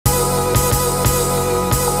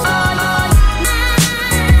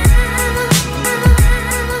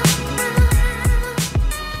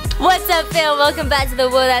and welcome back to the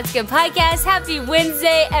Whoa That's Good podcast. Happy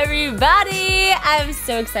Wednesday, everybody. I'm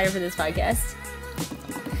so excited for this podcast.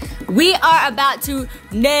 We are about to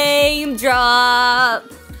name drop.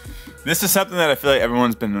 This is something that I feel like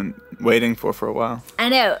everyone's been waiting for a while. I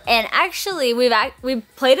know, and actually we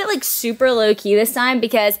played it like super low key this time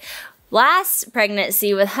because last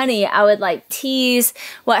pregnancy with Honey, I would like tease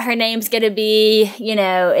what her name's gonna be, you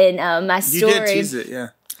know, in my story. You did tease it, yeah.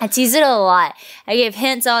 I teased it a lot. I gave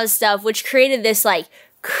hints on stuff, which created this like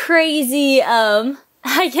crazy,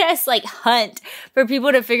 I guess, like hunt for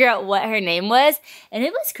people to figure out what her name was. And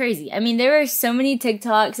it was crazy. I mean, there were so many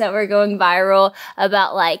TikToks that were going viral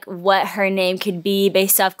about like what her name could be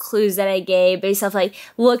based off clues that I gave, based off like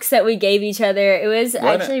looks that we gave each other. It was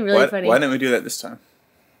actually really funny. Why didn't we do that this time?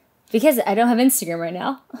 Because I don't have Instagram right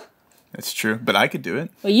now. That's true, but I could do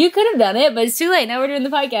it. Well, you could have done it, but it's too late. Now we're doing the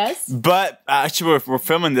podcast. But actually, we're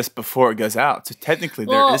filming this before it goes out, so technically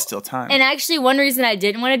there is still time. And actually, one reason I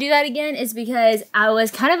didn't want to do that again is because I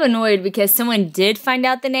was kind of annoyed because someone did find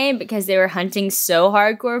out the name because they were hunting so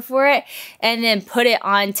hardcore for it and then put it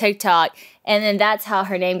on TikTok, and then that's how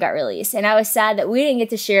her name got released. And I was sad that we didn't get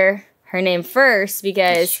to share her name first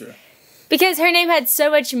because her name had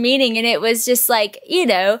so much meaning, and it was just like, you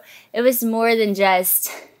know, it was more than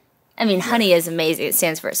just... I mean, Honey is amazing. It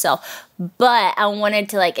stands for itself. But I wanted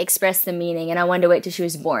to, like, express the meaning, and I wanted to wait till she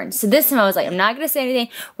was born. So this time I was like, I'm not going to say anything.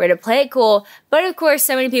 We're going to play it cool. But, of course,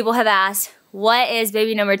 so many people have asked, what is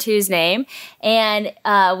baby number 2's name? And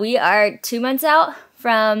we are 2 months out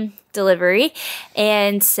from delivery.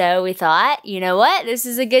 And so we thought, you know what? This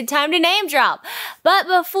is a good time to name drop. But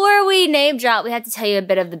before we name drop, we have to tell you a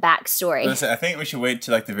bit of the backstory. Listen, I think we should wait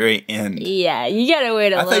till like the very end. Yeah, you gotta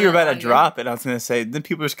wait a little bit. I thought you were about longer. to drop it. I was going to say, then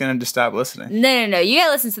people are just going to just stop listening. No. You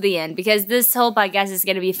gotta listen to the end because this whole podcast is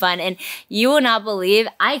gonna be fun. And you will not believe,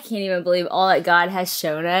 I can't even believe all that God has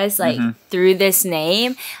shown us like through this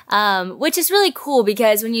name, which is really cool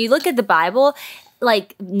because when you look at the Bible,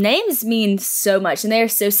 like, names mean so much, and they're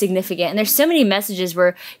so significant, and there's so many messages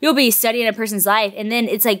where you'll be studying a person's life, and then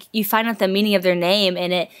it's like you find out the meaning of their name,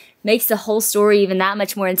 and it makes the whole story even that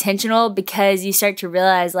much more intentional because you start to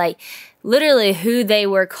realize, like, literally who they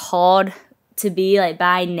were called to be, like,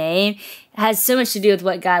 by name has so much to do with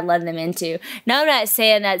what God led them into. Now, I'm not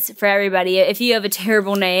saying that's for everybody. If you have a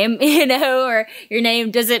terrible name, you know, or your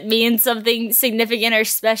name doesn't mean something significant or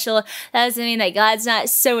special, that doesn't mean that God's not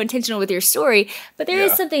so intentional with your story. But there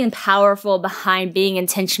is something powerful behind being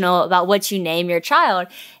intentional about what you name your child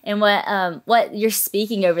and what you're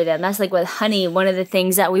speaking over them. That's like with Honey, one of the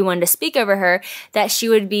things that we wanted to speak over her, that she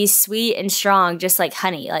would be sweet and strong, just like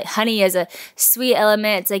honey. Like honey is a sweet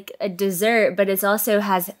element. It's like a dessert, but it also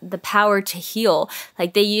has the power to heal.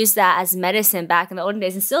 Like they used that as medicine back in the olden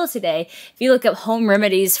days and still today. If you look up home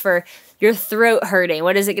remedies for your throat hurting,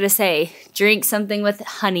 what is it going to say? Drink something with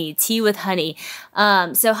honey, tea with honey.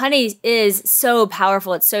 So honey is so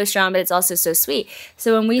powerful. It's so strong, but it's also so sweet.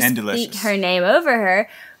 So when we speak her name over her,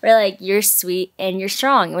 we're like, you're sweet and you're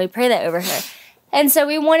strong. And we pray that over her. And so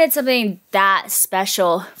we wanted something that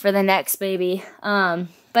special for the next baby. But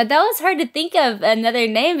that was hard to think of another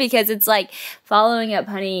name because it's like following up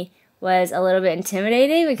Honey was a little bit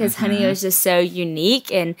intimidating because Honey was just so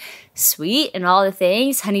unique and sweet and all the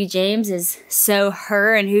things. Honey James is so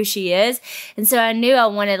her and who she is. And so I knew I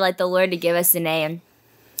wanted like the Lord to give us the name.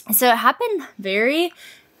 So it happened very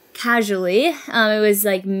casually. It was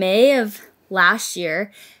like May of last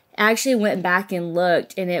year. I actually went back and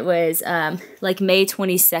looked and it was like May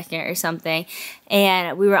 22nd or something.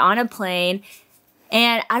 And we were on a plane.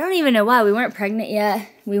 And I don't even know why. We weren't pregnant yet.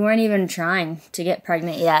 We weren't even trying to get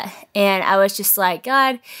pregnant yet. And I was just like,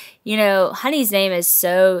 God, you know, Honey's name is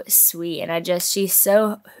so sweet. And she's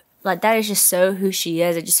so, like, that is just so who she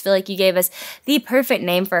is. I just feel like you gave us the perfect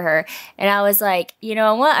name for her. And I was like, you know,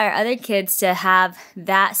 I want our other kids to have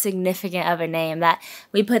that significant of a name, that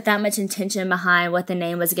we put that much intention behind what the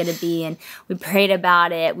name was going to be. And we prayed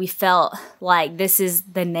about it. We felt like this is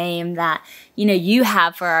the name that, you know, you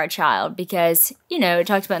have for our child. Because, you know, it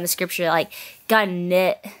talks about in the scripture, like, God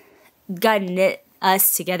knit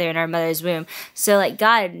us together in our mother's womb. So like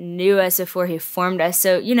God knew us before he formed us.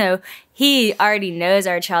 So, you know, he already knows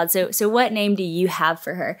our child. So what name do you have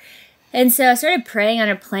for her? And so I started praying on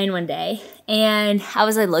a plane one day and I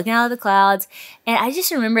was like looking out of the clouds and I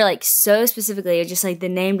just remember like so specifically, just like the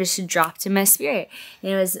name just dropped in my spirit.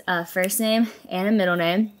 And it was a first name and a middle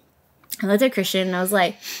name. I looked at Christian and I was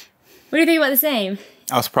like, what do you think about this name?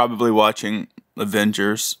 I was probably watching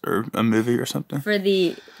Avengers or a movie or something. For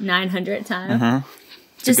the 900th time.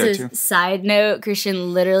 Just a side note,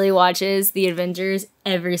 Christian literally watches the Avengers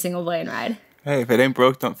every single plane ride. Hey, if it ain't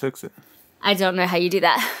broke, don't fix it. I don't know how you do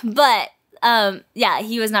that. But yeah,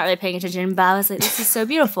 he was not really paying attention, but I was like, this is so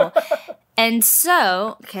beautiful. And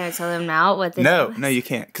so, can I tell them now what the name was? No, you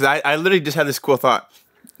can't. Because I literally just had this cool thought.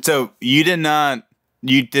 So you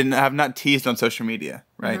have not teased on social media,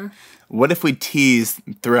 right? What if we tease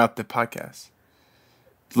throughout the podcast?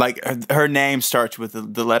 Like her name starts with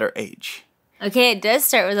the letter H. Okay, it does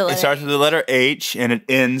start with the letter. It starts with the letter H and it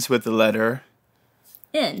ends with the letter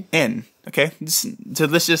N. N. Okay, so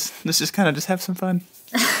let's just kind of just have some fun.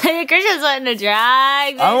 Christian's wanting to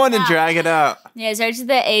drag this I want to out. drag it out. Yeah, it starts with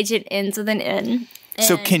the H and ends with an N.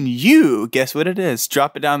 So can you guess what it is?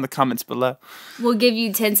 Drop it down in the comments below. We'll give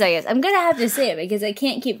you 10 seconds. I'm going to have to say it because I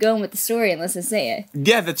can't keep going with the story unless I say it.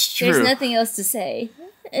 Yeah, that's true. There's nothing else to say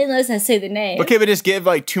unless I say the name. Okay, but just give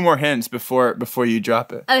like 2 more hints before you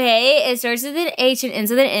drop it. Okay, it starts with an H and ends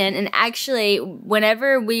with an N. And actually,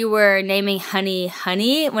 whenever we were naming Honey,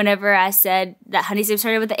 whenever I said that Honey's name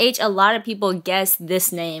started with the H, a lot of people guessed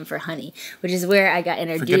this name for Honey, which is where I got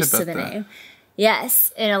introduced to the name.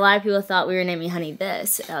 Yes, and a lot of people thought we were naming Honey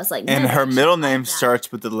this. And I was like, no. And her middle name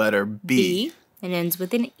starts with the letter B. And ends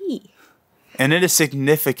with an E. And it is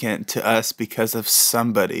significant to us because of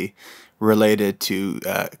somebody related to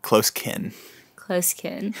close kin. Close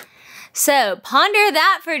kin. So, ponder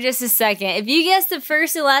that for just a second. If you guess the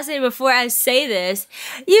first and last name before I say this,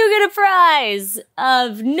 you get a prize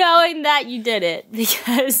of knowing that you did it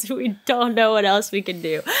because we don't know what else we can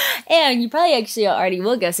do. And you probably actually already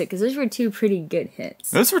will guess it because those were 2 pretty good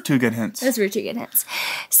hints. Those were 2 good hints.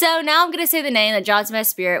 So, now I'm going to say the name that drops in my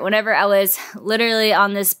spirit. Whenever I was literally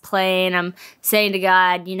on this plane, I'm saying to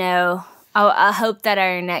God, you know, I hope that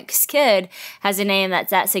our next kid has a name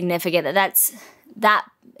that's that significant, that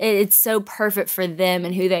it's so perfect for them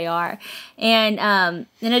and who they are. And I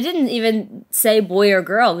didn't even say boy or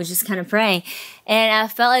girl, I was just kind of praying. And I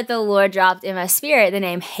felt like the Lord dropped in my spirit the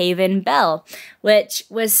name Haven Bell, which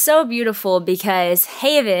was so beautiful because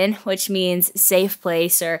Haven, which means safe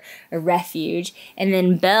place or a refuge, and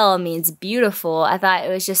then Bell means beautiful. I thought it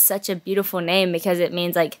was just such a beautiful name because it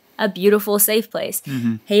means like a beautiful, safe place.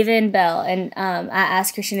 Haven Bell. And I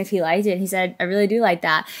asked Christian if he liked it, and he said, I really do like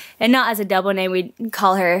that. And not as a double name, we'd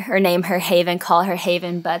call her or name her Haven, call her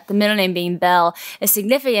Haven, but the middle name being Bell is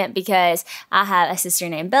significant because I have a sister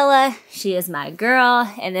named Bella. She is my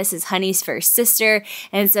girl, and this is Honey's first sister.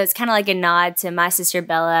 And so it's kind of like a nod to my sister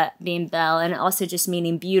Bella being Belle, and also just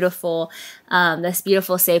meaning beautiful, this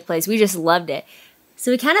beautiful, safe place. We just loved it. So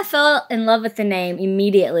we kind of fell in love with the name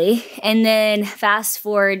immediately. And then fast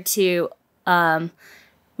forward to, when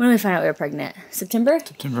did we find out we were pregnant? September,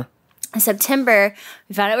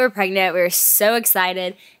 we found out we were pregnant. We were so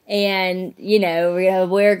excited. And, you know, we're going to have a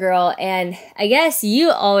boy or girl. And I guess you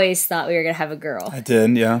always thought we were going to have a girl. I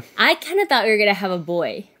did, yeah. I kind of thought we were going to have a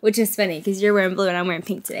boy, which is funny because you're wearing blue and I'm wearing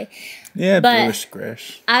pink today. Yeah, but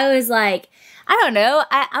bluish-grayish. I was like, I don't know.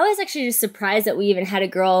 I was actually just surprised that we even had a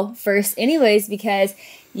girl first anyways, because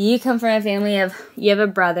you come from a family of, you have a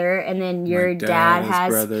brother, and then your dad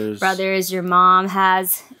has brothers. Your mom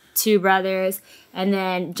has 2 brothers, and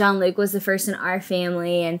then John Luke was the first in our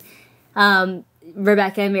family, and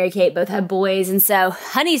Rebecca and Mary Kate both had boys, and so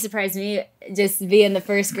Honey surprised me just being the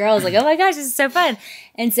first girl. I was like, oh my gosh, this is so fun.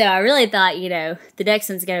 And so I really thought, you know, the next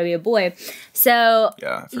one's going to be a boy. So,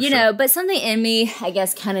 yeah, you know, but something in me, I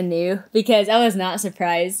guess, kind of knew, because I was not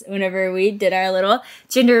surprised whenever we did our little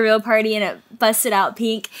gender reveal party and it busted out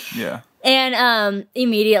pink. Yeah. And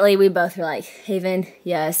immediately we both were like, Haven,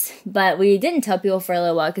 yes. But we didn't tell people for a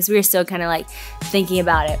little while because we were still kind of like thinking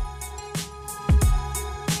about it.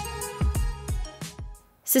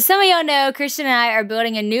 So some of y'all know Christian and I are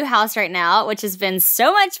building a new house right now, which has been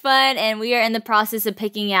so much fun, and we are in the process of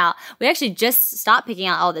picking out, we actually just stopped picking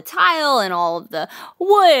out all the tile and all of the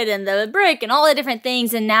wood and the brick and all the different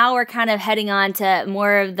things, and now we're kind of heading on to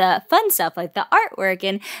more of the fun stuff like the artwork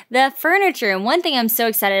and the furniture. And one thing I'm so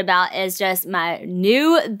excited about is just my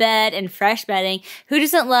new bed and fresh bedding. Who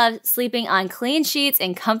doesn't love sleeping on clean sheets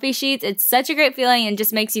and comfy sheets? It's such a great feeling and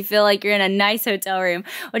just makes you feel like you're in a nice hotel room,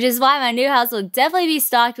 which is why my new house will definitely be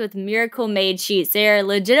stocked with Miracle Made sheets. They are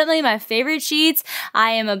legitimately my favorite sheets.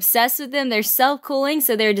 I am obsessed with them. They're self-cooling,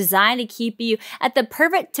 so they're designed to keep you at the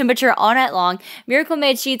perfect temperature all night long. Miracle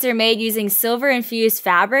Made sheets are made using silver-infused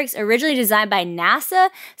fabrics, originally designed by NASA,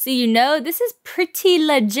 so you know this is pretty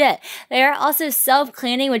legit. They are also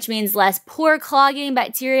self-cleaning, which means less pore clogging,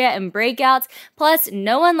 bacteria, and breakouts. Plus,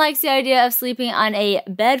 no one likes the idea of sleeping on a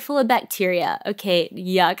bed full of bacteria. Okay,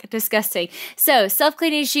 yuck, disgusting. So,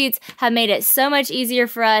 self-cleaning sheets have made it so much easier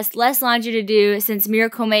for us, less laundry to do since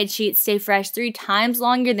Miracle Made sheets stay fresh 3 times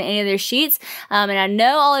longer than any other sheets. And I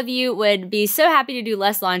know all of you would be so happy to do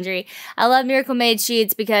less laundry. I love Miracle Made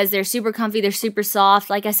sheets because they're super comfy, they're super soft.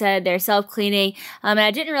 Like I said, they're self-cleaning. And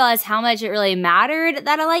I didn't realize how much it really mattered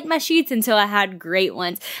that I liked my sheets until I had great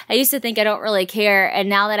ones. I used to think I don't really care, and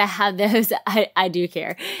now that I have those, I do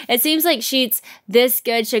care. It seems like sheets this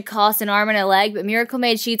good should cost an arm and a leg, but Miracle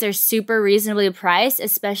Made sheets are super reasonably priced,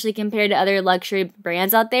 especially compared to other luxury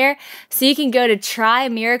brands out there. So you can go to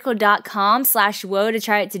trymiracle.com/whoa to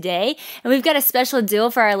try it today. And we've got a special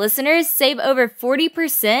deal for our listeners. Save over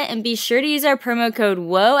 40% and be sure to use our promo code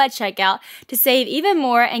WHOA at checkout to save even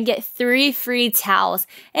more and get 3 free towels.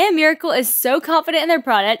 And Miracle is so confident in their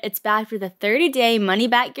product, it's backed with a 30-day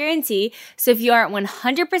money-back guarantee. So if you aren't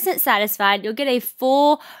 100% satisfied, you'll get a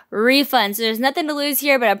full refund. So there's nothing to lose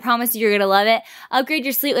here, but I promise you you're going to love it. Upgrade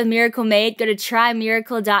your sleep with Miracle Made. Go to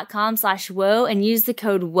trymiracle.com/whoa and use the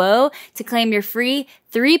code WHOA to claim your free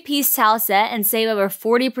 3-piece towel set and save over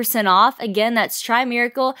 40% off. Again, that's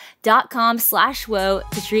trymiracle.com/whoa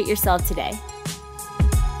to treat yourself today.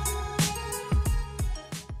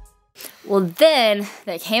 Well, then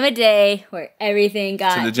there came a day where everything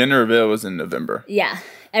got... So the gender reveal was in November. Yeah.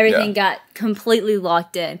 Everything got completely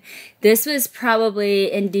locked in. This was probably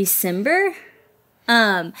in December.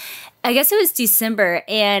 I guess it was December.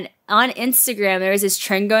 And on Instagram, there was this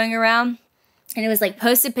trend going around. And it was like,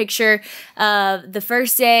 post a picture of the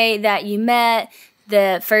first day that you met,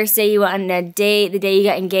 the first day you went on a date, the day you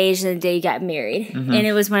got engaged, and the day you got married. And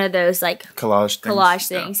it was one of those like collage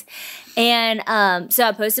things. And so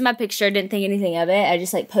I posted my picture, didn't think anything of it. I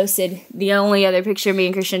just like posted the only other picture me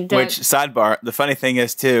and Christian took. Which, sidebar, the funny thing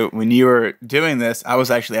is too, when you were doing this, I was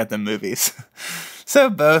actually at the movies. So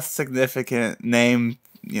both significant name,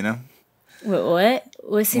 you know. What?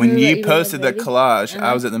 What's the when movie you posted the collage,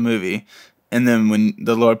 I was at the movie. And then when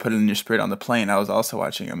the Lord put it in your spirit on the plane, I was also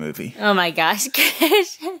watching a movie. Oh my gosh,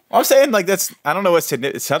 Christian. I'm saying, like, that's, I don't know what's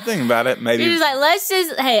something about it. Maybe. You're just like, let's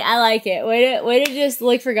just, hey, I like it. Way to just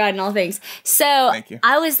look for God in all things. So Thank you.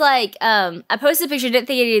 I was like, I posted a picture, didn't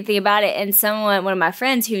think anything about it. And one of my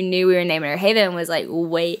friends who knew we were naming her Haven was like,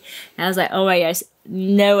 wait. And I was like, oh my gosh,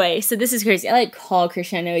 no way. So this is crazy. I like call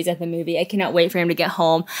Christian. I know he's at the movie. I cannot wait for him to get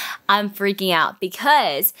home. I'm freaking out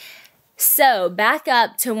because, so back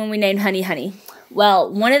up to when we named Honey.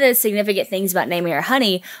 Well, one of the significant things about naming her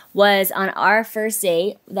Honey was on our first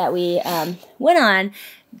date that we went on,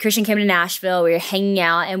 Christian came to Nashville, we were hanging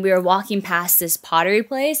out, and we were walking past this pottery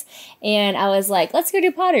place, and I was like, let's go do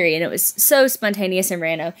pottery, and it was so spontaneous and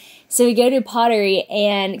random. So we go to pottery,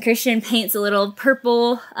 and Christian paints a little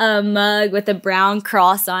purple mug with a brown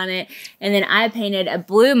cross on it, and then I painted a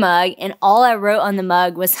blue mug, and all I wrote on the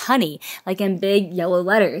mug was honey, like in big yellow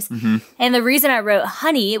letters. And the reason I wrote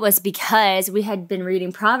honey was because we had been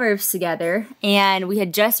reading Proverbs together, and we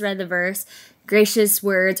had just read the verse, gracious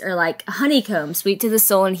words are like a honeycomb, sweet to the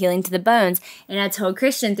soul and healing to the bones. And I told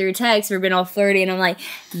Christian through text, we've been all flirty, and I'm like,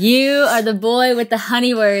 you are the boy with the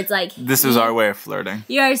honey words. Like, this was our way of flirting.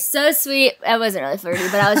 You are so sweet. I wasn't really flirty,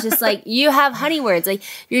 but I was just like, you have honey words. Like,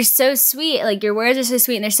 you're so sweet. Like, your words are so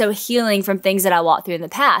sweet, and they're so healing from things that I walked through in the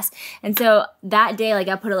past. And so that day, like,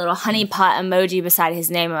 I put a little honey pot emoji beside his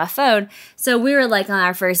name on my phone. So we were like on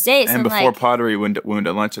our first date. So and before like, pottery, we went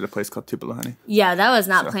to lunch at a place called Tupelo Honey. Yeah, that was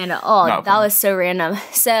not planned at all. That was so random.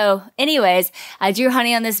 So anyways, I drew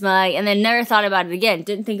honey on this mug and then never thought about it again.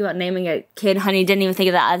 Didn't think about naming a kid Honey. Didn't even think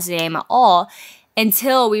of that as a name at all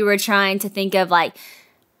until we were trying to think of like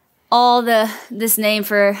all this name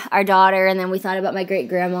for our daughter. And then we thought about my great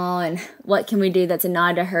grandma and what can we do that's a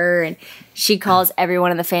nod to her. And she calls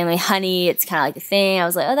everyone in the family Honey. It's kind of like a thing. I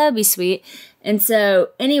was like, oh, that would be sweet. And so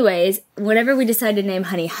anyways, whenever we decided to name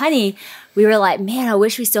Honey, we were like, man, I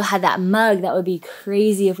wish we still had that mug. That would be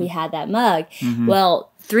crazy if we had that mug.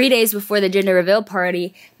 Well, 3 days before the gender reveal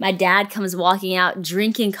party, my dad comes walking out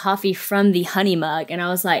drinking coffee from the honey mug. And I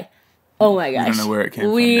was like, oh my gosh. I don't know where it came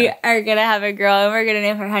from. We are going to have a girl and we're going to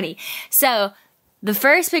name her Honey. So the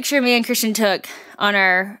first picture me and Christian took on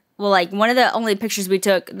our, well, like one of the only pictures we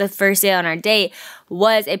took the first day on our date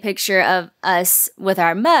was a picture of us with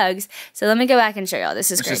our mugs. So let me go back and show y'all. This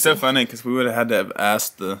is crazy. It's so funny because we would have had to have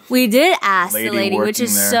asked the We did ask the lady, which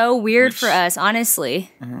is there, so weird for us,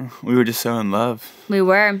 honestly. We were just so in love. We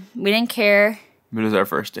were. We didn't care. But it was our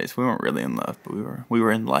first dates. We weren't really in love, but we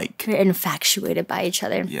were in like. We were infatuated by each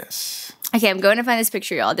other. Yes. Okay, I'm going to find this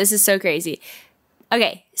picture, y'all. This is so crazy.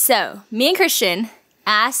 Okay, so me and Christian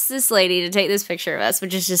asked this lady to take this picture of us,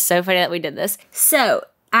 which is just so funny that we did this. So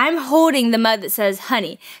I'm holding the mug that says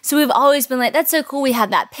honey. So we've always been like, that's so cool. We have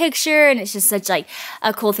that picture and it's just such like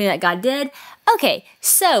a cool thing that God did. Okay,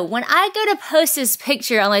 so when I go to post this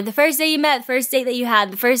picture on like the first day you met, the first date that you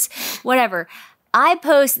had, the first whatever, I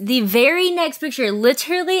post the very next picture.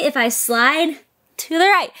 Literally, if I slide to the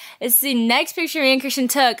right, it's the next picture me and Christian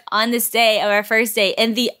took on this day of our first date,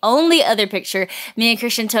 and the only other picture me and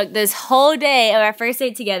Christian took this whole day of our first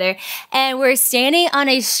date together. And we're standing on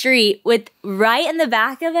a street with right in the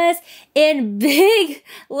back of us in big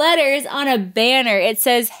letters on a banner. It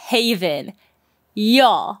says Haven.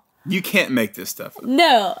 Y'all. You can't make this stuff up.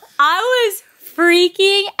 No, I was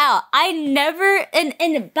freaking out. I never,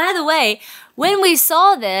 and by the way, when we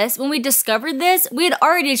saw this, when we discovered this, we had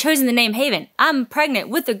already chosen the name Haven. I'm pregnant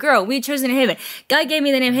with a girl. We had chosen the name Haven. God gave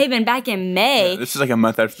me the name Haven back in May. Yeah, this is like a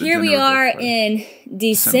month after the Here we are in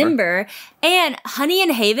December. And Honey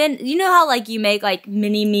and Haven, you know how like you make like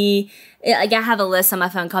mini-me, like I have a list on my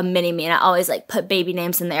phone called Mini-Me, and I always like put baby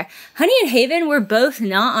names in there. Honey and Haven were both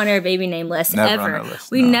not on our baby name list ever. On our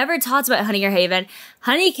list, we never talked about Honey or Haven.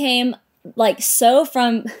 Honey came like so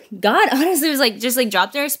from God, honestly. It was like just like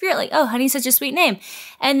dropped in our spirit, like, oh, Honey's such a sweet name.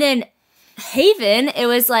 And then Haven, it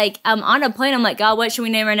was like I'm on a plane, I'm like, God, what should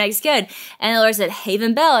we name our next kid? And the Lord said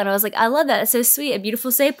Haven Bell, and I was like, I love that, it's so sweet, a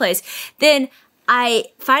beautiful safe place. Then I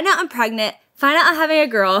find out I'm pregnant, find out I'm having a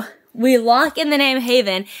girl. We lock in the name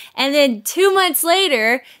Haven, and then 2 months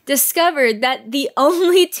later, discovered that the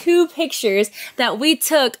only 2 pictures that we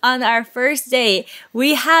took on our first date,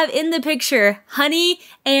 we have in the picture Honey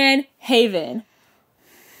and Haven.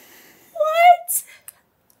 What?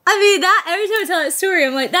 I mean, that every time I tell that story,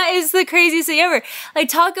 I'm like, that is the craziest thing ever. Like,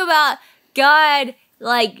 talk about God,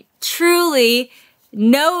 like, truly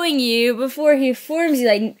knowing you before he forms you.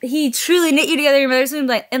 Like, he truly knit you together in your mother's womb.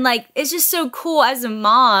 Like, and like, it's just so cool as a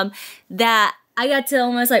mom that I got to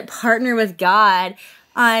almost like partner with God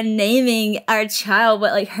on naming our child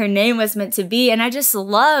what like her name was meant to be. And I just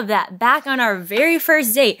love that back on our very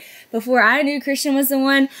first date, before I knew Christian was the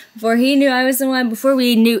one, before he knew I was the one, before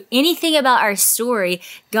we knew anything about our story,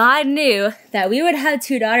 God knew that we would have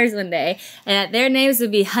 2 daughters one day and that their names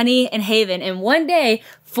would be Honey and Haven. And one day,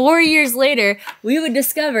 4 years later, we would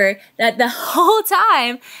discover that the whole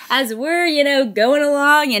time, as we're, you know, going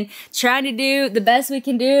along and trying to do the best we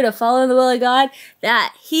can do to follow the will of God,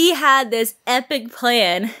 that he had this epic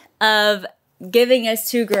plan of giving us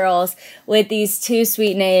 2 girls with these 2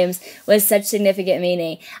 sweet names with such significant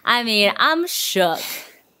meaning. I mean, I'm shook.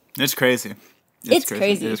 It's crazy. It's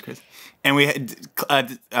crazy. It is crazy. And we had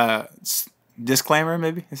disclaimer,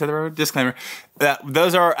 maybe? Is that the right word? Disclaimer.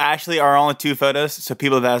 Those are actually our only 2 photos. So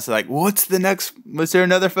people have asked, like, was there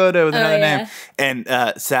another photo with another name?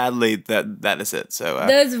 And sadly, that is it. So,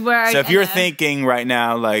 those were. So if you're thinking right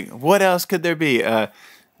now, like, what else could there be?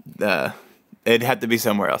 It'd have to be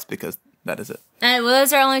somewhere else, because that is it. And well,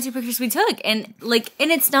 those are only 2 pictures we took. And like, and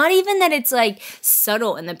it's not even that it's like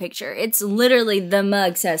subtle in the picture. It's literally the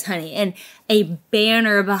mug says Honey and a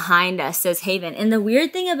banner behind us says Haven. And the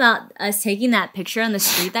weird thing about us taking that picture on the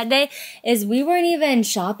street that day is we weren't even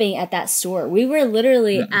shopping at that store. We were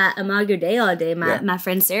literally at Imago Dei all day, my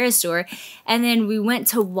friend Sarah's store. And then we went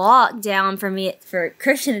to walk down for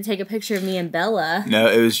Christian to take a picture of me and Bella. No,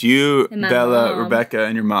 it was you, Bella, Rebecca,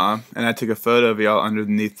 and your mom. And I took a photo of y'all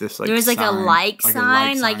underneath this like there was like sign. a like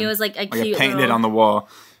sign. Like it was like a cute painted little... on the wall.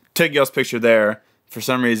 Took y'all's picture there. For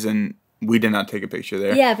some reason, we did not take a picture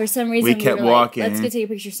there. Yeah, for some reason we kept walking. Like, let's go take a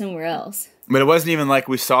picture somewhere else. But it wasn't even like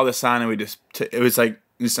we saw the sign and we just it was like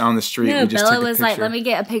just on the street. No, we just Bella took a was picture. like, let me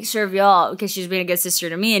get a picture of y'all, because she's being a good sister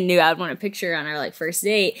to me and knew I'd want a picture on our like first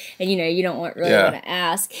date. And you know, you don't really want to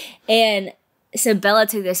ask. And so Bella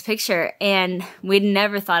took this picture, and we'd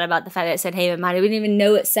never thought about the fact that it said Haven behind it. We didn't even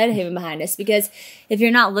know it said Haven behind us, because if you're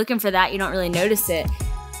not looking for that, you don't really notice it.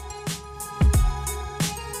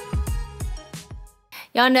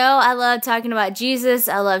 Y'all know I love talking about Jesus.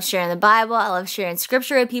 I love sharing the Bible. I love sharing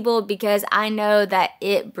scripture with people, because I know that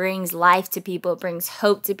it brings life to people. It brings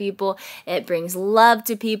hope to people. It brings love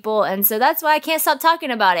to people. And so that's why I can't stop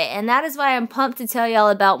talking about it. And that is why I'm pumped to tell y'all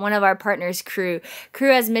about one of our partners, Crew.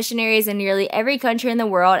 Crew has missionaries in nearly every country in the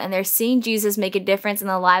world, and they're seeing Jesus make a difference in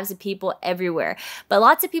the lives of people everywhere. But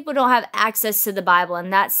lots of people don't have access to the Bible,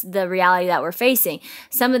 and that's the reality that we're facing.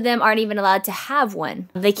 Some of them aren't even allowed to have one.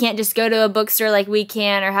 They can't just go to a bookstore like we can,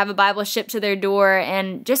 or have a Bible shipped to their door.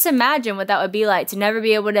 And just imagine what that would be like to never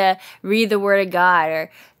be able to read the Word of God,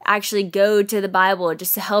 or actually go to the Bible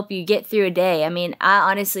just to help you get through a day. I mean,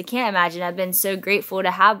 I honestly can't imagine. I've been so grateful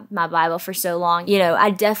to have my Bible for so long. You know, I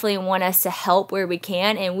definitely want us to help where we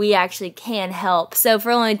can, and we actually can help. So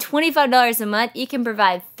for only $25 a month, you can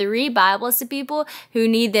provide 3 Bibles to people who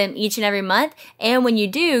need them each and every month. And when you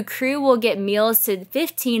do, Crew will get meals to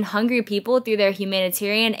 15 hungry people through their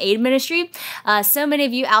humanitarian aid ministry. So many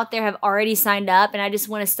of you out there have already signed up, and I just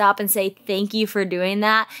want to stop and say thank you for doing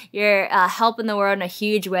that. You're helping the world in a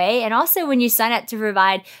huge way. And also, when you sign up to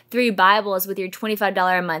provide 3 Bibles with your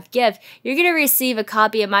 $25 a month gift, you're going to receive a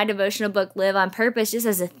copy of my devotional book, Live on Purpose, just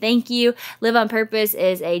as a thank you. Live on Purpose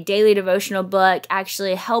is a daily devotional book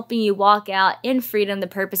actually helping you walk out in freedom the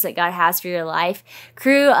purpose that God has for your life.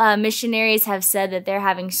 Crew missionaries have said that they're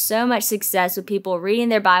having so much success with people reading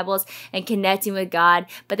their Bibles and connecting with God,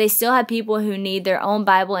 but they still have people who need their own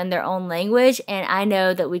Bible in their own language, and I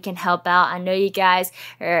know that we can help out. I know you guys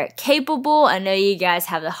are capable. I know you guys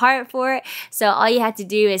have the heart for it. So all you have to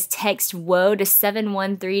do is text WHOA to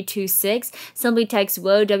 71326. Simply text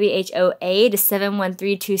WHOA, W-H-O-A, to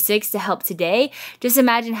 71326 to help today. Just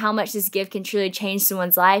imagine how much this gift can truly change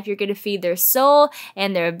someone's life. You're going to feed their soul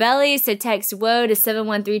and their belly. So text WHOA to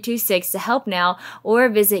 71326 to help now, or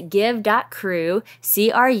visit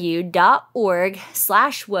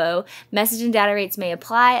give.crew.org/WHOA. Message and data rates may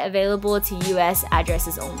apply. Available to U.S.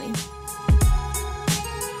 addresses only.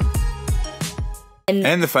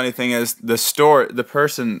 And the funny thing is, the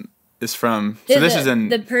person is from, so this is in...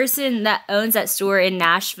 The person that owns that store in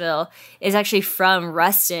Nashville is actually from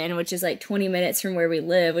Ruston, which is like 20 minutes from where we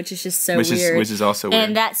live, which is just so weird. Which is also weird.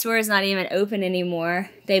 And that store is not even open anymore.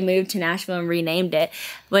 They moved to Nashville and renamed it,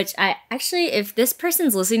 which I actually, if this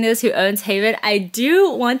person's listening to this who owns Haven, I do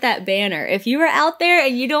want that banner. If you are out there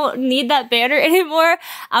and you don't need that banner anymore,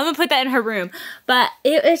 I'm going to put that in her room. But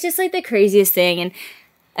it's just like the craziest thing. And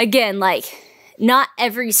again, like... not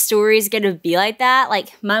every story is going to be like that.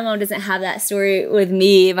 Like, my mom doesn't have that story with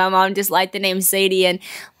me. My mom just liked the name Sadie and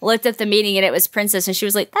looked up the meaning, and it was princess, and she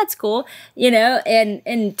was like, that's cool, you know?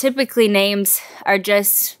 And typically names are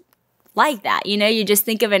just like that, you know? You just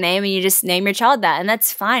think of a name and you just name your child that, and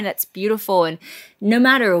that's fine. That's beautiful. And no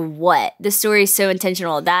matter what, the story is so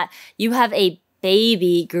intentional that you have a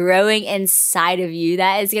baby growing inside of you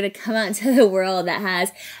that is going to come out into the world that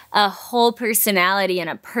has a whole personality and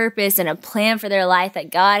a purpose and a plan for their life that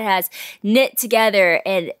God has knit together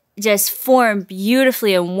and just formed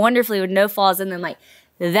beautifully and wonderfully with no flaws in them. Like,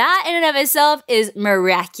 that in and of itself is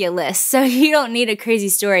miraculous. So you don't need a crazy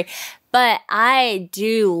story. But I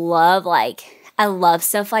do love, I love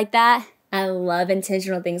stuff like that. I love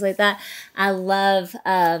intentional things like that. I love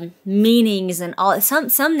meanings and all.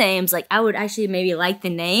 Some names, like, I would actually maybe like the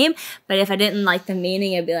name, but if I didn't like the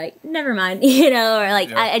meaning, I'd be like, never mind, you know, or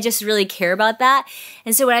like, yeah. I just really care about that.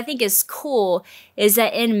 And so what I think is cool is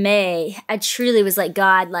that in May, I truly was like,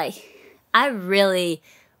 God, like, I really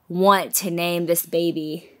want to name this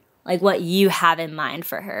baby like what you have in mind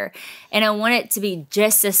for her. And I want it to be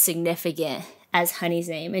just as significant as Honey's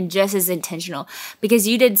name and just as intentional, because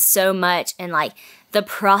you did so much in like the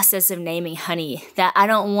process of naming Honey that I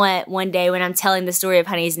don't want one day when I'm telling the story of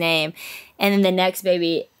Honey's name and then the next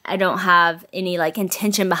baby, I don't have any like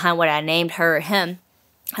intention behind what I named her or him.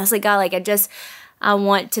 I was like, God, like, I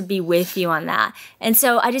want to be with you on that. And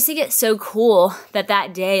so I just think it's so cool that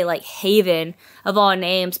that day, like, Haven of all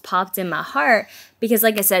names popped in my heart, because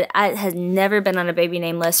like I said, it has never been on a baby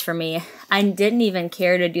name list for me. I didn't even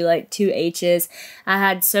care to do like 2 H's. I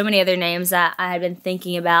had so many other names that I had been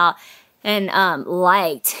thinking about and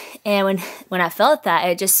liked. And when I felt that,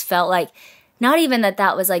 it just felt like not even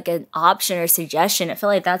that was like an option or suggestion. It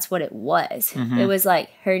felt like that's what it was. Mm-hmm. It was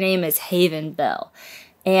like, her name is Haven Bell.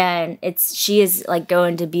 And she is like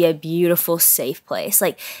going to be a beautiful, safe place.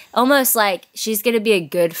 Like, almost like she's going to be a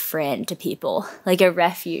good friend to people, like a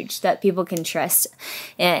refuge that people can trust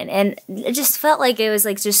in. And it just felt like it was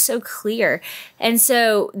like just so clear. And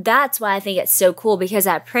so that's why I think it's so cool, because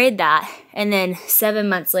I prayed that. And then 7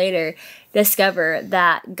 months later, discover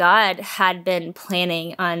that God had been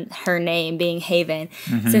planning on her name being Haven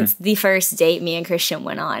since the first date me and Christian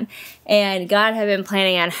went on. And God had been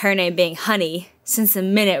planning on her name being Honey since the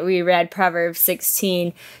minute we read Proverbs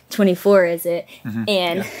 16:24, is it?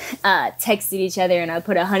 And texted each other, and I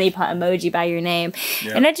put a honey pot emoji by your name.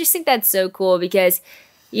 Yeah. And I just think that's so cool, because,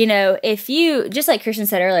 you know, if you, just like Christian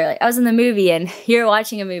said earlier, like, I was in the movie and you're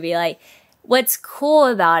watching a movie, like, what's cool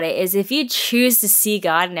about it is if you choose to see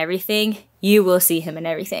God in everything, you will see him in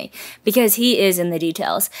everything, because he is in the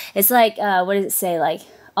details. It's like, what does it say? Like,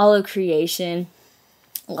 all of creation,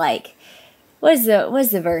 like, what is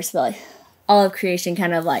the verse? Like, all of creation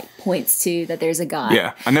kind of like points to that there's a God.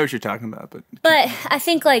 Yeah, I know what you're talking about, but I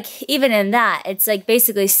think like even in that, it's like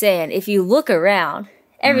basically saying if you look around,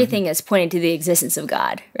 everything is pointing to the existence of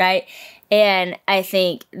God, right? And I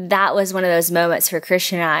think that was one of those moments for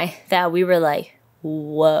Christian and I that we were like,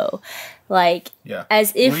 whoa. Like,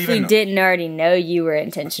 as if we didn't already know you were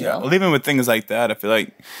intentional. Yeah, well, even with things like that, I feel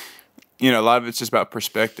like, you know, a lot of it's just about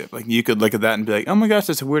perspective. Like, you could look at that and be like, oh my gosh,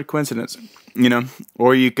 that's a weird coincidence, you know?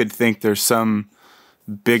 Or you could think there's some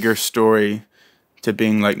bigger story to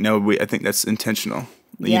being like, no, I think that's intentional,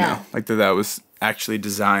 you know? Like, that was actually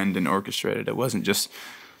designed and orchestrated. It wasn't just,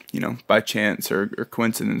 you know, by chance or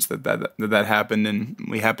coincidence that happened, and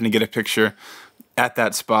we happened to get a picture at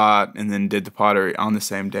that spot and then did the pottery on the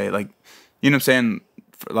same day. Like, you know what I'm saying?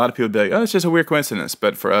 For a lot of people would be like, oh, it's just a weird coincidence.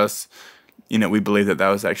 But for us, you know, we believe that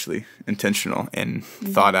was actually intentional and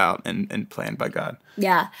thought out and planned by God.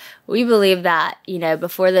 Yeah. We believe that, you know,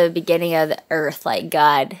 before the beginning of the earth, like,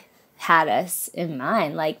 God had us in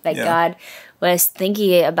mind. Like, that God was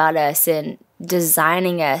thinking about us and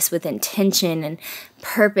designing us with intention and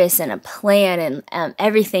purpose and a plan, and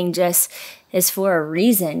everything just is for a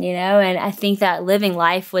reason, you know? And I think that living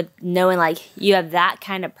life with knowing like you have that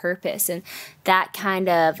kind of purpose and that kind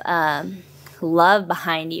of love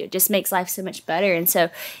behind you just makes life so much better. And so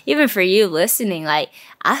even for you listening, like,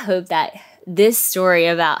 I hope that this story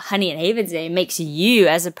about Honey and Haven's Day makes you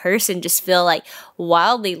as a person just feel like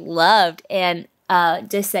wildly loved, and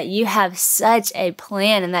just that you have such a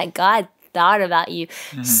plan and that God thought about you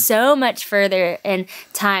so much further in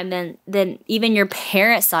time than even your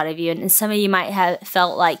parents thought of you. And some of you might have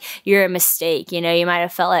felt like you're a mistake. You know, you might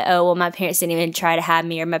have felt like, oh, well, my parents didn't even try to have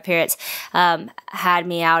me, or my parents had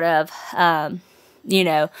me out of you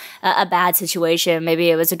know, a bad situation. Maybe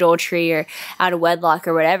it was adultery or out of wedlock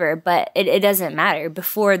or whatever, but it doesn't matter.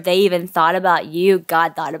 Before they even thought about you,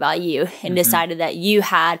 God thought about you and decided that you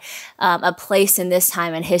had a place in this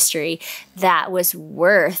time in history that was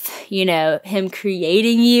worth, you know, him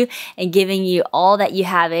creating you and giving you all that you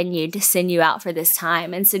have in you to send you out for this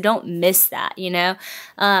time. And so don't miss that, you know.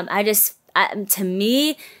 To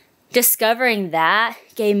me, discovering that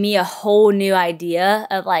gave me a whole new idea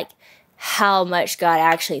of like how much God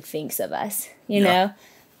actually thinks of us, you know?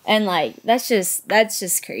 And like, that's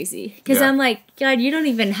just crazy. Because I'm like, God, you don't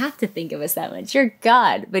even have to think of us that much. You're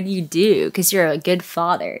God, but you do, because you're a good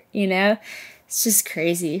father, you know? It's just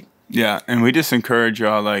crazy. Yeah, and we just encourage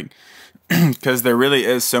y'all, like, because there really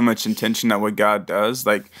is so much intention at what God does.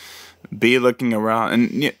 Like, be looking around,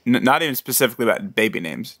 and not even specifically about baby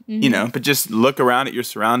names, you know, but just look around at your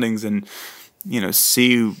surroundings and, you know,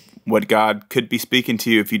 see what God could be speaking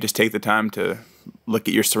to you if you just take the time to look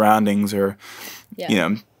at your surroundings, or, you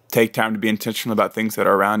know, take time to be intentional about things that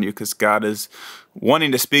are around you, because God is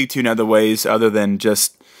wanting to speak to you in other ways other than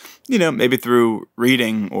just, you know, maybe through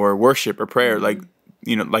reading or worship or prayer, like,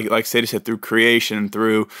 you know, like Sadie said, through creation,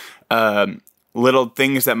 through little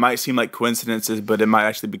things that might seem like coincidences, but it might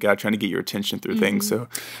actually be God trying to get your attention through things. So,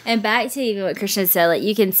 and back to even what Christian said, like,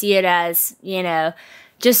 you can see it as, you know,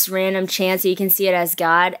 just random chance, or you can see it as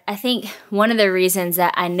God. I think one of the reasons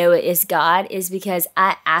that I know it is God is because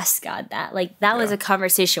I asked God that. Like, that was a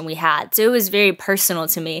conversation we had. So it was very personal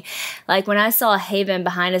to me. Like, when I saw Haven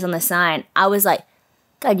behind us on the sign, I was like,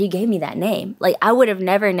 God, you gave me that name. Like, I would have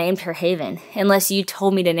never named her Haven unless you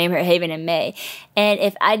told me to name her Haven in May. And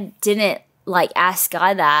if I didn't like ask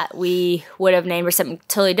God that, we would have named her something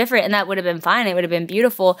totally different, and that would have been fine. It would have been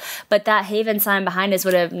beautiful, but that Haven sign behind us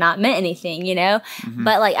would have not meant anything, you know?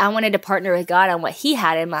 But like, I wanted to partner with God on what he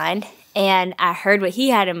had in mind, and I heard what he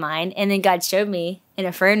had in mind, and then God showed me and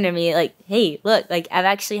affirmed to me, like, hey, look, like, I've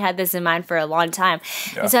actually had this in mind for a long time.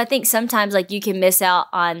 And so I think sometimes, like, you can miss out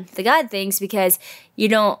on the God things because you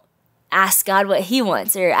don't ask God what he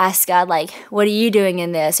wants, or ask God, like, what are you doing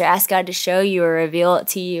in this? Or ask God to show you or reveal it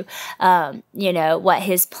to you, you know, what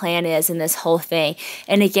his plan is in this whole thing.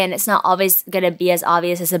 And again, it's not always going to be as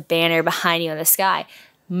obvious as a banner behind you in the sky.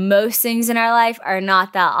 Most things in our life are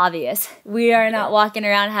not that obvious. We are not walking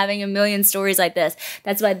around having a million stories like this.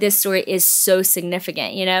 That's why this story is so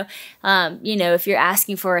significant, you know? You know, if you're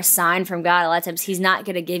asking for a sign from God, a lot of times he's not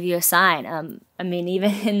going to give you a sign. I mean,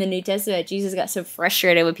 even in the New Testament, Jesus got so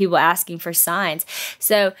frustrated with people asking for signs.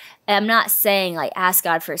 So I'm not saying, like, ask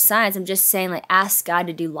God for signs. I'm just saying, like, ask God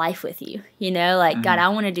to do life with you. You know, like, God, I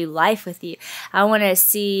want to do life with you. I want to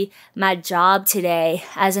see my job today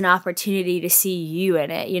as an opportunity to see you in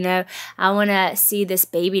it. You know, I want to see this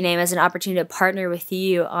baby name as an opportunity to partner with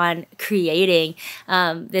you on creating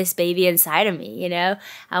this baby inside of me. You know,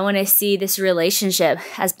 I want to see this relationship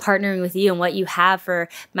as partnering with you and what you have for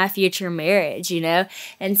my future marriage.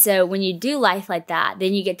 And so when you do life like that,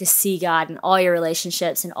 then you get to see God in all your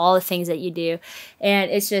relationships and all the things that you do. And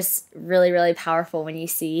it's just really, really powerful when you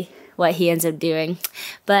see what he ends up doing.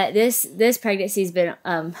 But this pregnancy's been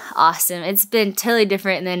awesome. It's been totally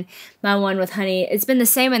different than my one with Honey. It's been the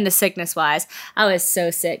same in the sickness wise. I was so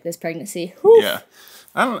sick this pregnancy. Whew. Yeah.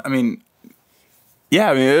 I mean,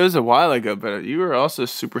 it was a while ago, but you were also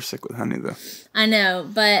super sick with Honey, though. I know,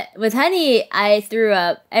 but with Honey, I threw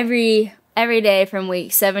up every day from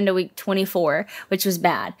week 7 to week 24, which was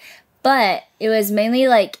bad. But it was mainly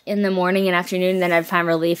like in the morning and afternoon, then I'd find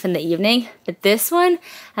relief in the evening. But this one,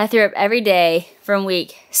 I threw up every day from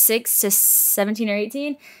week 6 to 17 or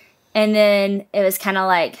 18. And then it was kind of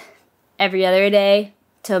like every other day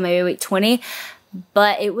till maybe week 20.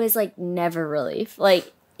 But it was like never relief.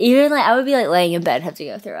 Like even like I would be like laying in bed and have to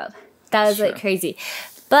go throw up. That was like crazy.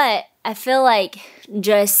 But I feel like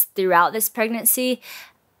just throughout this pregnancy,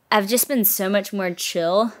 I've just been so much more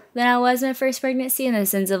chill than I was in my first pregnancy, in the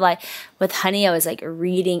sense of like with Honey, I was like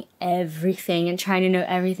reading everything and trying to know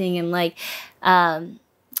everything, and like I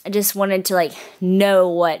just wanted to like know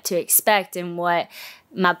what to expect and what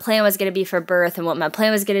my plan was going to be for birth and what my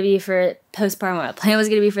plan was going to be for postpartum, what my plan was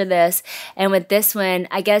going to be for this. And with this one,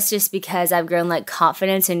 I guess just because I've grown like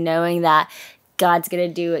confidence in knowing that God's going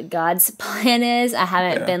to do what God's plan is. I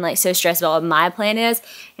haven't been like so stressed about what my plan is.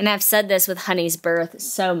 And I've said this with Honey's birth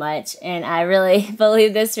so much. And I really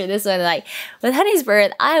believe this for this one. Like with Honey's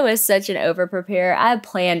birth, I was such an over preparer. I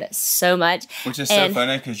planned so much. Which is so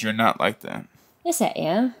funny because you're not like that. Yes, I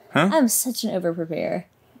am. Huh? I'm such an over preparer.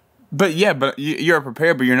 But yeah, but you're a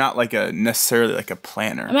preparer, but you're not like necessarily like a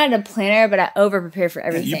planner. I'm not a planner, but I over prepare for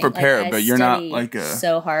everything. Yeah, you prepare, like, but you're not like a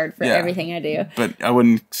so hard for everything I do. But I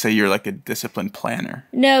wouldn't say you're like a disciplined planner.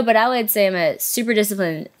 No, but I would say I'm a super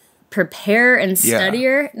disciplined preparer and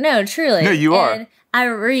studier. No, truly. No, you are. And I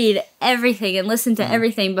read everything and listen to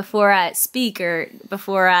everything before I speak or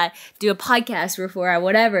before I do a podcast or before I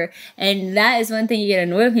whatever. And that is one thing you get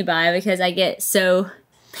annoyed with me by, because I get so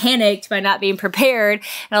panicked by not being prepared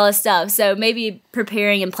and all this stuff. So maybe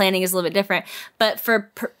preparing and planning is a little bit different. But for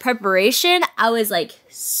preparation, I was like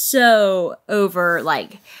so over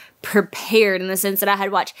like prepared in the sense that I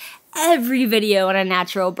had watched every video on a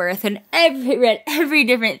natural birth and read every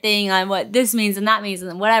different thing on what this means and that means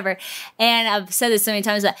and whatever. And I've said this so many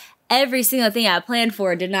times that every single thing I planned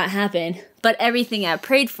for did not happen, but everything I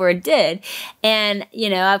prayed for did. And,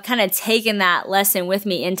 I've kind of taken that lesson with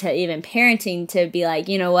me into even parenting, to be like,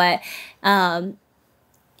 you know what,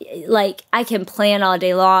 like I can plan all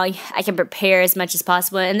day long. I can prepare as much as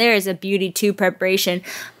possible. And there is a beauty to preparation.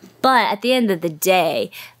 But at the end of the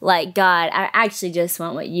day, like, God, I actually just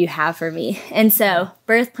want what you have for me. And so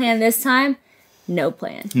birth plan this time, no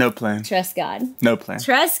plan. No plan. Trust God. No plan.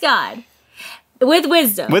 Trust God. With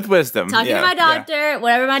wisdom. With wisdom. Talking to my doctor,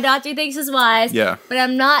 whatever my doctor thinks is wise. Yeah. But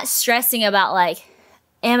I'm not stressing about like,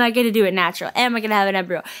 am I going to do it natural? Am I going to have an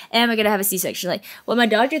embryo? Am I going to have a C-section? Like, what my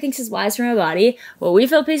doctor thinks is wise for my body, what we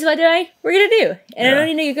feel peace about doing, we're going to do. And I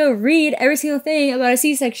don't need to go read every single thing about a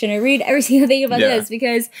C-section or read every single thing about this,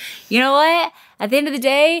 because you know what? At the end of the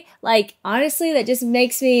day, like, honestly, that just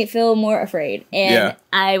makes me feel more afraid. And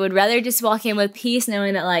I would rather just walk in with peace,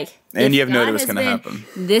 knowing that, like, and you have no idea what's going to happen.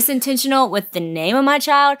 This intentional with the name of my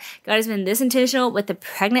child, God has been this intentional with the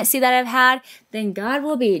pregnancy that I've had, then God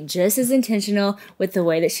will be just as intentional with the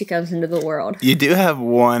way that she comes into the world. You do have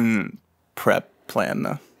one prep plan,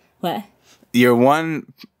 though. What? Your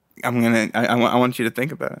one, I want you to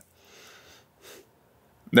think about it.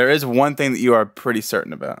 There is one thing that you are pretty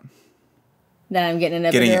certain about. That I'm getting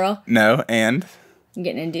an epidural? No, and? I'm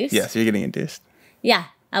getting induced? Yes, you're getting induced. Yeah,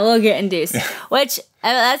 I will get induced. Which,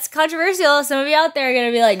 that's controversial. Some of you out there are going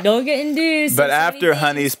to be like, don't get induced. But after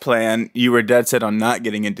Honey's plan, you were dead set on not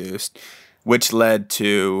getting induced, which led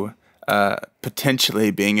to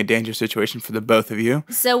potentially being a dangerous situation for the both of you.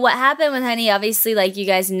 So what happened with Honey, obviously, like you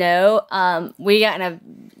guys know, we got in a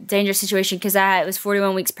dangerous situation because I was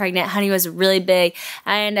 41 weeks pregnant. Honey was really big.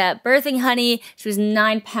 I ended up birthing Honey. She was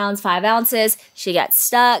 9 pounds, 5 ounces. She got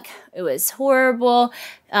stuck. It was horrible.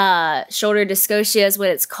 Shoulder dystocia is what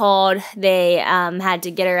it's called. They had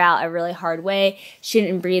to get her out a really hard way. She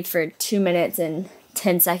didn't breathe for 2 minutes and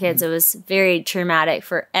 10 seconds. It was very traumatic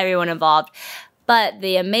for everyone involved. But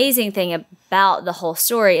the amazing thing about the whole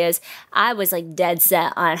story is I was like dead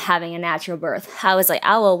set on having a natural birth. I was like,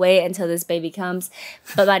 I will wait until this baby comes.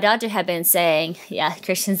 But my doctor had been saying, yeah,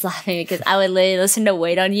 Christian's laughing because I would literally listen to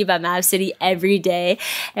Wait on You by Mav City every day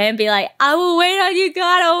and be like, I will wait on you,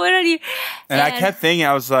 God, I will wait on you. And I kept thinking,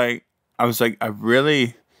 I was like, I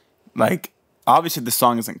really, like, obviously the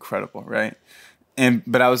song is incredible, right?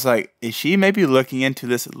 But I was like, is she maybe looking into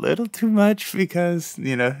this a little too much? Because,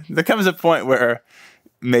 there comes a point where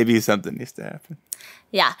maybe something needs to happen.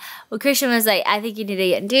 Yeah. Well, Christian was like, I think you need to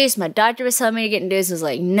get induced. My doctor was telling me to get induced. I was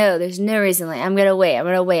like, no, there's no reason. Like, I'm going to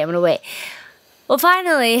wait. Well,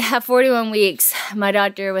 finally, at 41 weeks, my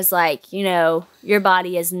doctor was like, your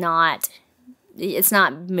body is not, it's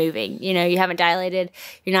not moving. You haven't dilated.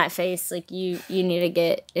 You're not phased. Like, you need to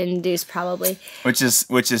get induced probably. Which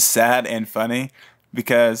is sad and funny.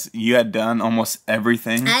 Because you had done almost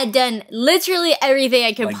everything. I had done literally everything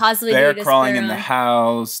I could possibly do to bear crawling in the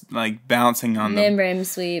house, like bouncing on the membrane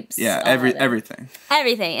sweeps. Yeah, everything.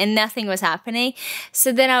 Everything, and nothing was happening.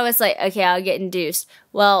 So then I was like, okay, I'll get induced.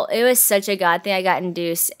 Well, it was such a God thing I got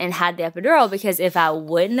induced and had the epidural, because if I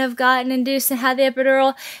wouldn't have gotten induced and had the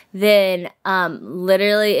epidural, then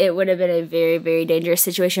literally it would have been a very, very dangerous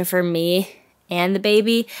situation for me and the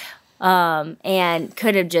baby, and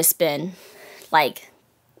could have just been like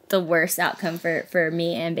the worst outcome for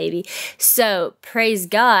me and baby. So praise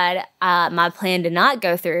God, my plan did not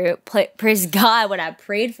go through. Praise God, what I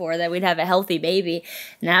prayed for, that we'd have a healthy baby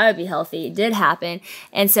and I would be healthy, it did happen.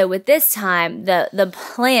 And so with this time, the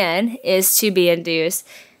plan is to be induced.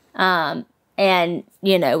 And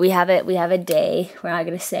we have a day. We're not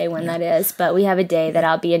going to say when that is, but we have a day that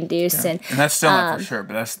I'll be induced, and that's still not for sure.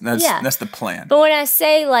 But that's the plan. But when I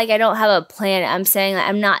say like I don't have a plan, I'm saying like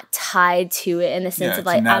I'm not tied to it in the sense of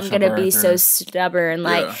like I'm going to be so stubborn.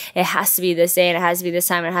 Like it has to be this day and it has to be this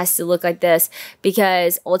time and it has to look like this,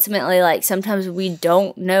 because ultimately, like sometimes we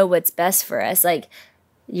don't know what's best for us. Like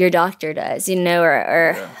your doctor does,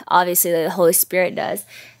 or obviously the Holy Spirit does.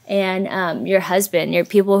 And your husband, your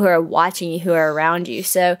people who are watching you, who are around you.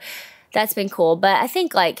 So that's been cool. But I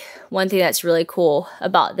think like one thing that's really cool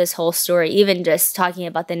about this whole story, even just talking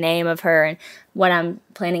about the name of her and what I'm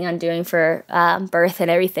planning on doing for birth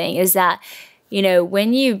and everything, is that,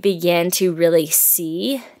 when you begin to really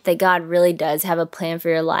see that God really does have a plan for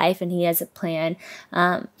your life, and he has a plan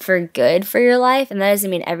for good for your life, and that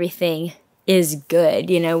doesn't mean everything is good.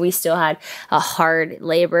 We still had a hard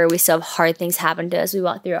labor. We still have hard things happen to us. We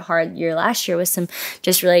walked through a hard year last year with some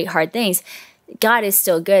just really hard things. God is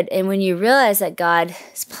still good. And when you realize that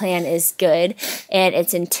God's plan is good and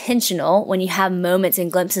it's intentional, when you have moments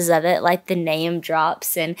and glimpses of it, like the name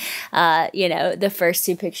drops and, the first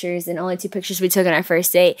 2 pictures and only 2 pictures we took on our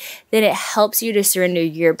first date, then it helps you to surrender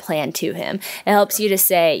your plan to him. It helps you to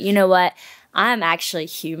say, you know what? I'm actually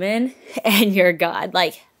human and you're God.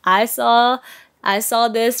 Like, I saw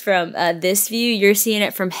this from this view. You're seeing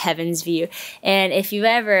it from heaven's view. And if you've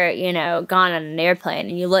ever, gone on an airplane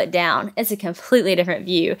and you look down, it's a completely different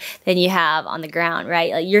view than you have on the ground,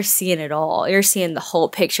 right? Like you're seeing it all. You're seeing the whole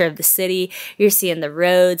picture of the city. You're seeing the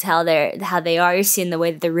roads, how they are. You're seeing the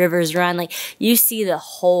way that the rivers run. Like you see the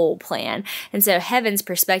whole plan. And so heaven's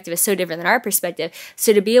perspective is so different than our perspective.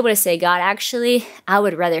 So to be able to say, God, actually, I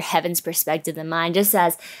would rather heaven's perspective than mine. Just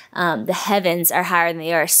as the heavens are higher than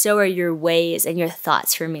the earth, so are your ways and your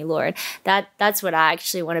thoughts for me, Lord. That's what I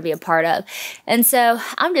actually want to be a part of. And so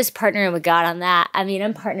I'm just partnering with God on that. I mean,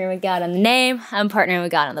 I'm partnering with God on the name. I'm partnering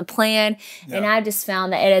with God on the plan. Yeah. And I've just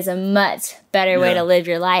found that it is a much better way to live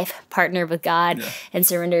your life, partner with God and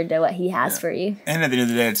surrender to what he has for you. And at the end of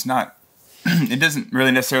the day, it's not, it doesn't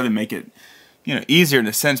really necessarily make it, easier in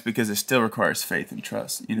a sense, because it still requires faith and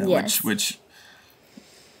trust, which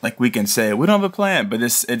like we can say we don't have a plan, but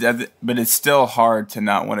it's still hard to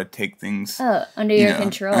not want to take things under your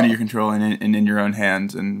control and in your own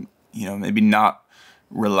hands, and maybe not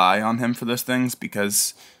rely on him for those things,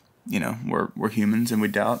 because we're humans and we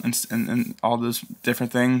doubt and all those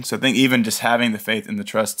different things. So I think even just having the faith and the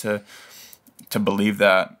trust to believe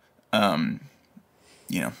that,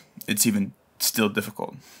 it's even still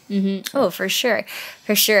difficult. Mm-hmm. So. Oh, for sure.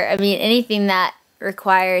 I mean, anything that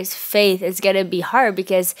requires faith is going to be hard,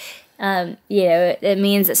 because it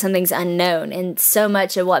means that something's unknown. And so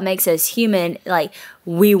much of what makes us human, like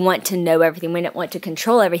we want to know everything, we don't want to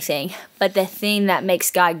control everything. But the thing that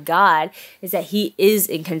makes God God is that he is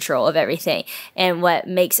in control of everything. And what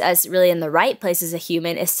makes us really in the right place as a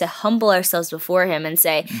human is to humble ourselves before him and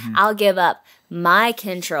say, I'll give up my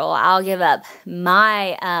control. I'll give up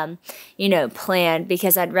my, plan,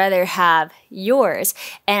 because I'd rather have yours.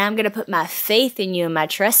 And I'm going to put my faith in you and my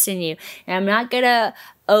trust in you. And I'm not going to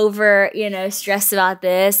stress about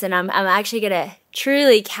this. And I'm actually going to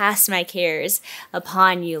truly cast my cares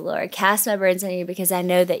upon you, Lord. Cast my burdens on you, because I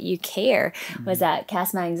know that you care. Was that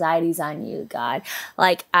cast my anxieties on you, God?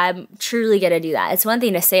 Like, I'm truly going to do that. It's one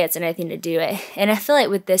thing to say, it's another thing to do it. And I feel like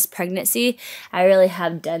with this pregnancy, I really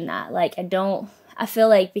have done that. Like, I don't I feel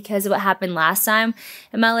like because of what happened last time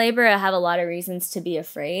in my labor, I have a lot of reasons to be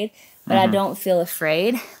afraid, but I don't feel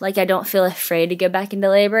afraid. Like, I don't feel afraid to go back into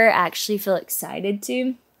labor. I actually feel excited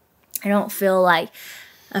to. I don't feel like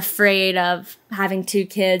afraid of having 2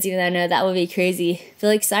 kids, even though I know that would be crazy. I feel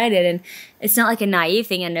excited, and it's not like a naive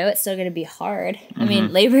thing. I know it's still going to be hard. I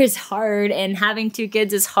mean, labor is hard, and having 2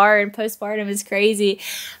 kids is hard. Postpartum is crazy,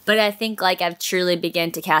 but I think like I've truly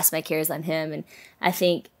begun to cast my cares on him, and I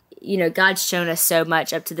think, you know, God's shown us so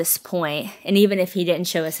much up to this point, and even if he didn't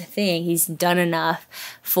show us a thing, he's done enough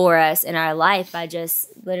for us in our life by just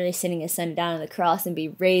literally sending his son down on the cross and be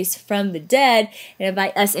raised from the dead and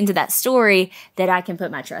invite us into that story, that I can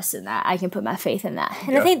put my trust in that. I can put my faith in that.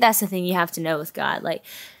 And I think that's the thing you have to know with God. Like,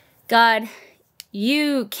 God,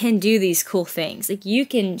 you can do these cool things. Like, you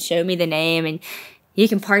can show me the name, and you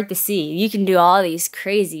can part the sea. You can do all these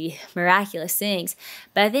crazy, miraculous things.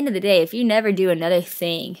 But at the end of the day, if you never do another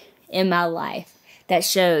thing in my life that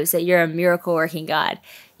shows that you're a miracle working God,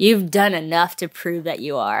 you've done enough to prove that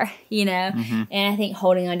you are, you know? And I think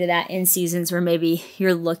holding on to that in seasons where maybe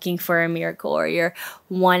you're looking for a miracle or you're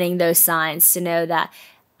wanting those signs, to know that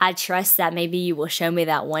I trust that maybe you will show me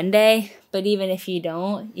that one day. But even if you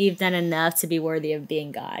don't, you've done enough to be worthy of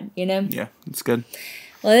being God, you know? Yeah, it's good.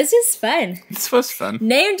 Well, this is fun. This was fun.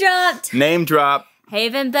 Name dropped. Name drop.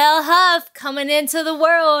 Haven Bell Huff coming into the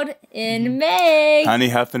world in May. Honey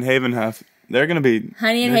Huff and Haven Huff. They're gonna be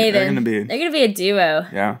Honey and Haven. They're gonna be a duo.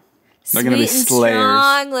 Yeah. They're Sweet gonna be and slayers.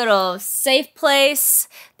 strong, little safe place.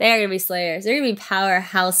 They're gonna be slayers. They're gonna be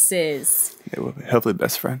powerhouses. They will be. Hopefully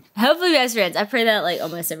best friends. Hopefully best friends. I pray that like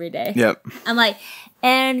almost every day. Yep. I'm like,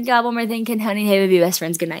 and God, one more thing. Can Honey and Haven be best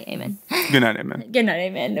friends? Good night, amen. Good night, amen. Good night,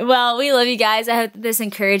 amen. Well, we love you guys. I hope that this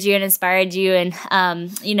encouraged you and inspired you.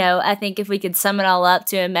 And, you know, I think if we could sum it all up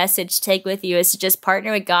to a message to take with you, is to just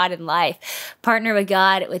partner with God in life. Partner with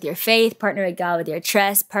God with your faith. Partner with God with your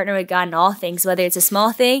trust. Partner with God in all things, whether it's a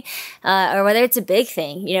small thing or whether it's a big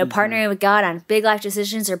thing. You know, partnering with God on big life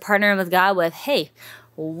decisions, or partnering with God with, hey,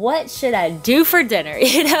 what should I do for dinner?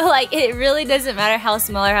 You know, like, it really doesn't matter how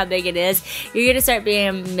small or how big it is. You're going to start being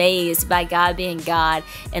amazed by God being God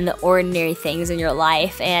in the ordinary things in your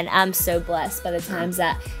life. And I'm so blessed by the times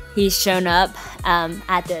that he's shown up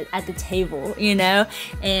at the table, you know,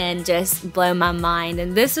 and just blow my mind.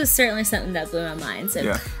 And this was certainly something that blew my mind. So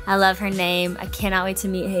yeah. I love her name. I cannot wait to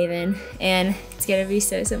meet Haven. And it's going to be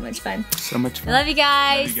so much fun. So much fun. I love you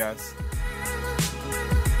guys. Love you guys.